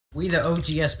We the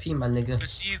OGSP, my nigga. But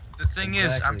see, the thing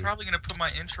is, I'm probably gonna put my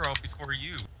intro out before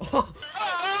you.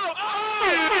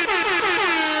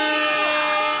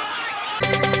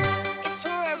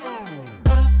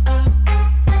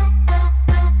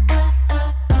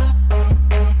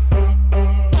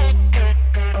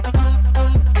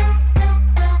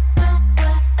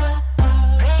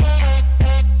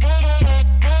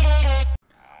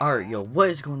 Alright, yo, what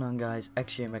is going on, guys?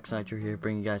 xJMx Nitro here,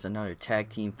 bringing you guys another tag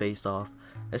team face-off.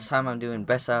 This time I'm doing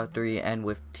best out of 3 and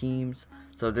with teams.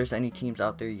 So if there's any teams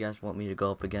out there you guys want me to go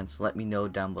up against, let me know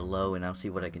down below and I'll see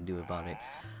what I can do about it.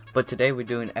 But today we're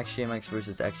doing xJMx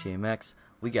versus xJMx.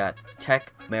 We got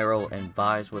Tech, Mero, and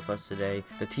Vise with us today.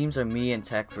 The teams are me and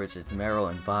Tech versus Mero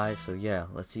and Vise, so yeah,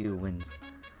 let's see who wins.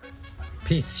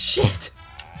 Piece of shit.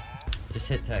 Just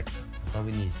hit Tech, that's all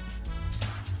we need.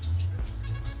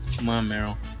 Come on,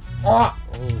 Meryl. Oh!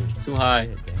 Too high.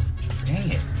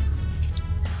 Dang it.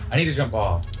 I need to jump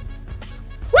off.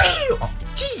 Whee! Oh,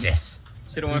 Jesus!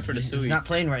 Should've went for the He's sui. not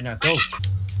playing right now, go!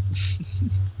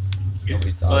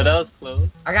 Oh, that was close.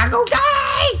 I gotta go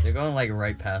die! They're going like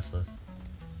right past us.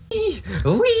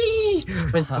 Whee!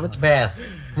 Went to bath.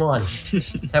 Come on.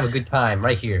 Let's have a good time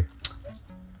right here.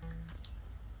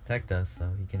 Tech does, so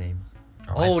he can aim.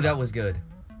 Oh, That was good.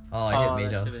 Oh, I hit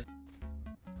me though.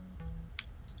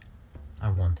 I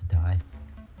want to die.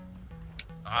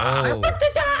 I want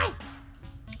to die!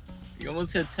 You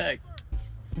almost hit Tech.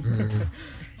 Son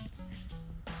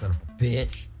of a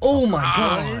bitch. Oh my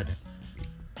god!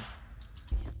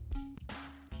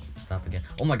 Stop again.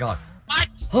 Oh my god.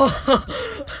 What?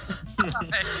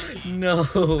 No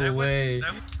way.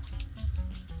 That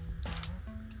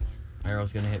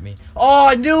Mero's gonna hit me. Oh,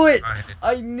 I knew it! Alright.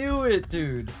 I knew it,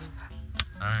 dude.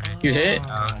 Alright. You hit?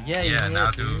 Yeah, you hit, now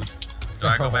dude. do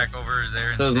I go back over there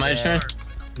and So it's my sit? turn?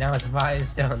 Now it's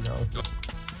Vise down though.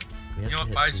 We have You know to what,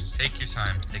 hit guys? two. Just take your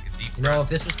time. Take a deep You know, breath. if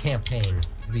this was campaign,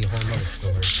 it'd be a whole nother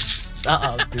story.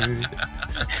 Stop, dude.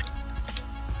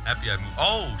 Happy I moved.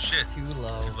 Oh, shit. Too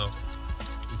low. Too low.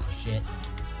 Piece of shit.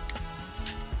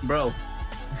 Bro,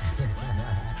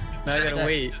 now I gotta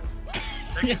wait.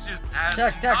 That kid's just ass.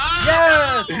 Tech, Tech,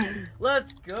 Ah! yes!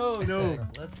 Let's go, No.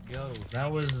 Tech. Let's go.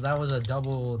 That was a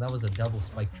double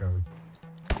spike drone.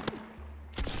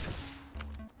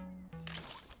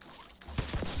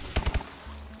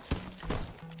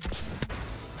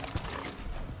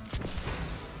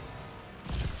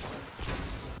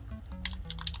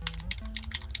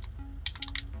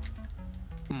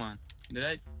 Come on. Did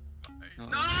I? No!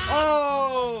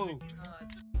 Oh!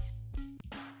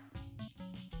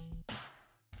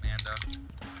 Amanda.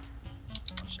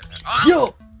 Oh, shit. Ah!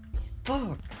 Yo!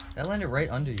 Fuck! That landed right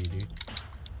under you, dude.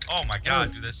 Oh my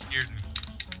god, dude, that scared me.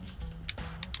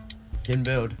 Didn't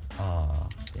build. Aw,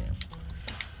 damn.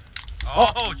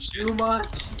 Oh, shit. Too much.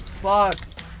 Fuck!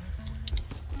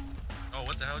 Oh,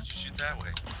 what the hell did you shoot that way?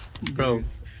 Bro.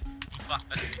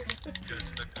 Good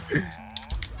stuff.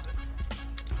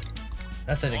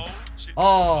 That's it. Oh, shit.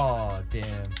 Oh, damn.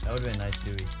 That would've been nice,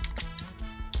 Dewey.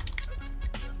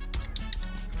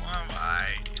 Come on,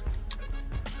 bye.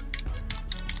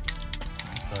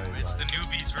 Sorry, It's bud. the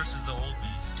newbies versus the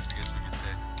oldies, I guess we could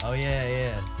say. Oh, yeah,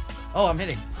 yeah. Oh, I'm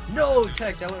hitting. No,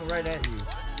 Tech, that went right at you.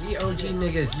 We OG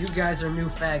niggas, you guys are new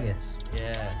faggots.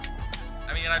 Yeah.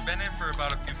 I mean, I've been in for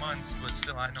about a few months, but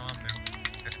still, I know I'm new.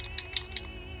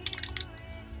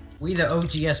 We the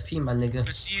OGSP, my nigga.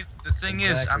 But see, the thing is,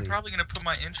 I'm Exactly. probably gonna put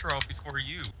my intro out before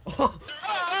you.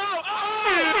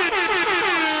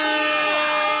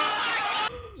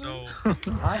 So,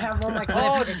 I have all my clips.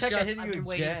 Oh, it's Tech, I just hit I've you been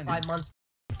waiting again. 5 months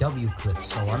for W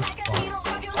clips, so I'm fucked.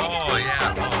 oh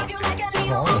yeah, oh, okay.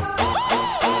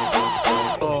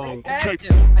 Oh,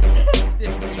 Active. I tagged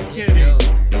him. Are you kidding?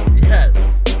 Yes.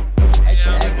 I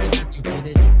Yeah. tagged him. You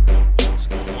hit it.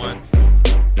 School one.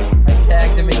 I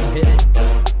tagged him and you hit it.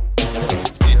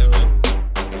 See the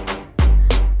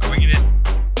winging it.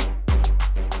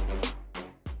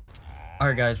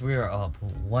 Alright, guys, we are up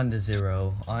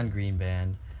 1-0 on Green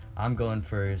Band. I'm going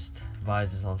first.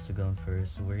 Vise is also going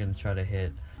first. So we're gonna try to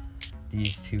hit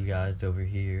these two guys over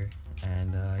here.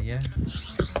 And yeah,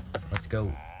 let's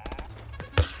go.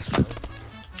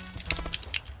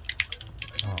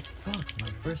 Oh fuck! My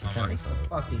first Oh, attempt was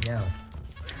Fucking hell.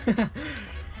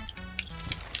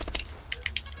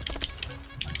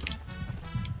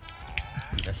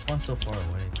 That spawned so far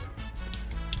away.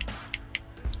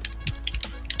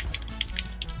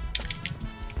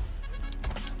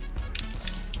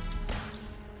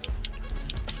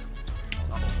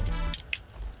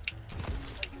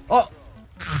 Oh!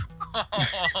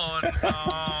 Oh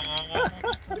no!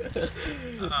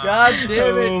 God damn it,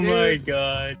 dude. oh my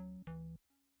god.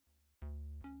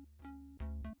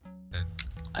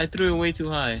 I threw it way too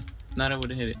high. Not able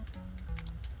to hit it.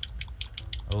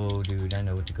 Oh, dude, I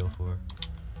know what to go for.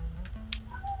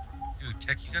 Dude,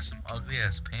 Tech, you got some ugly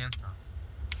ass pants on.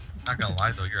 Not gonna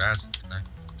lie though, your ass is nice.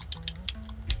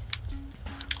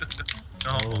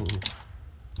 No. Oh.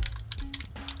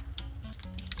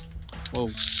 Whoa.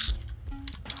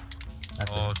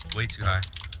 That's Oh, way too high.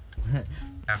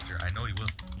 After, I know you will.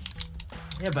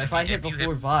 Yeah, but if I hit If you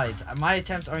before hit- Vise, my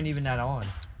attempts aren't even that on.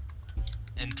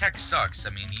 And Tech sucks. I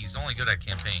mean, he's only good at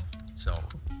campaign. So,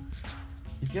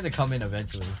 He's gonna come in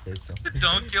eventually and say something.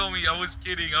 don't kill me. I was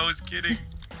kidding. I was kidding.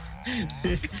 He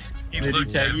Did he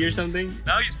looked tag at you or me. something?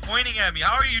 Now he's pointing at me.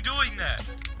 How are you doing that?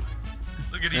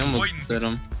 Look at I he's almost pointing. hit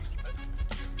him.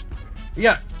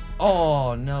 Yeah.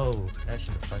 Oh no, that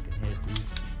should have fucking hit, dude.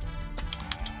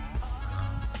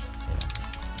 Yeah.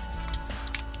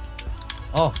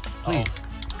 Oh, please.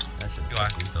 That should You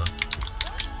actually though.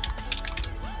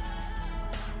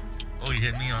 Oh, you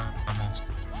hit me almost.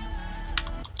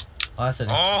 Oh, that's an.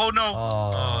 Oh no!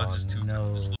 Oh, just too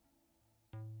no. just-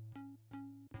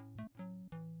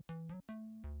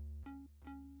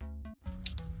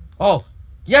 Oh,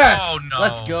 yes! Oh, no.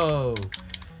 Let's go.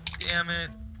 Damn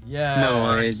it! Yeah.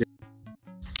 No way.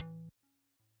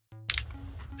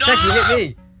 Tech, you Ah! hit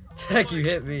me. Tech, you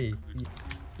hit me.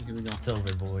 Here we go. It's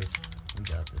over, boys. We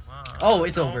got this. Wow. Oh,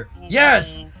 it's over.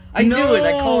 Yes! I knew it.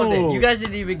 I called it. No! You guys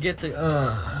didn't even get to. You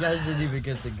guys didn't even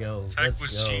get to go. Tech Let's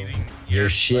was go. cheating. Your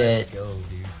Let's shit. go,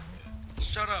 dude.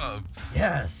 Shut up.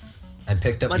 Yes. I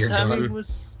picked up My your timing gun.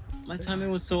 was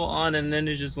so on, and then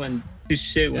it just went to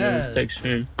shit when it was Yes.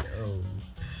 texturing. Oh.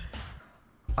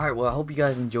 Alright, well, I hope you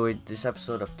guys enjoyed this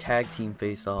episode of Tag Team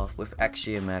Face Off with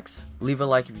xJMx. Leave a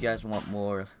like if you guys want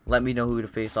more. Let me know who to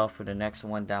face off for the next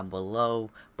one down below.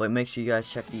 But make sure you guys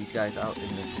check these guys out in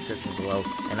the description below.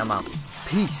 And I'm out.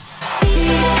 Peace.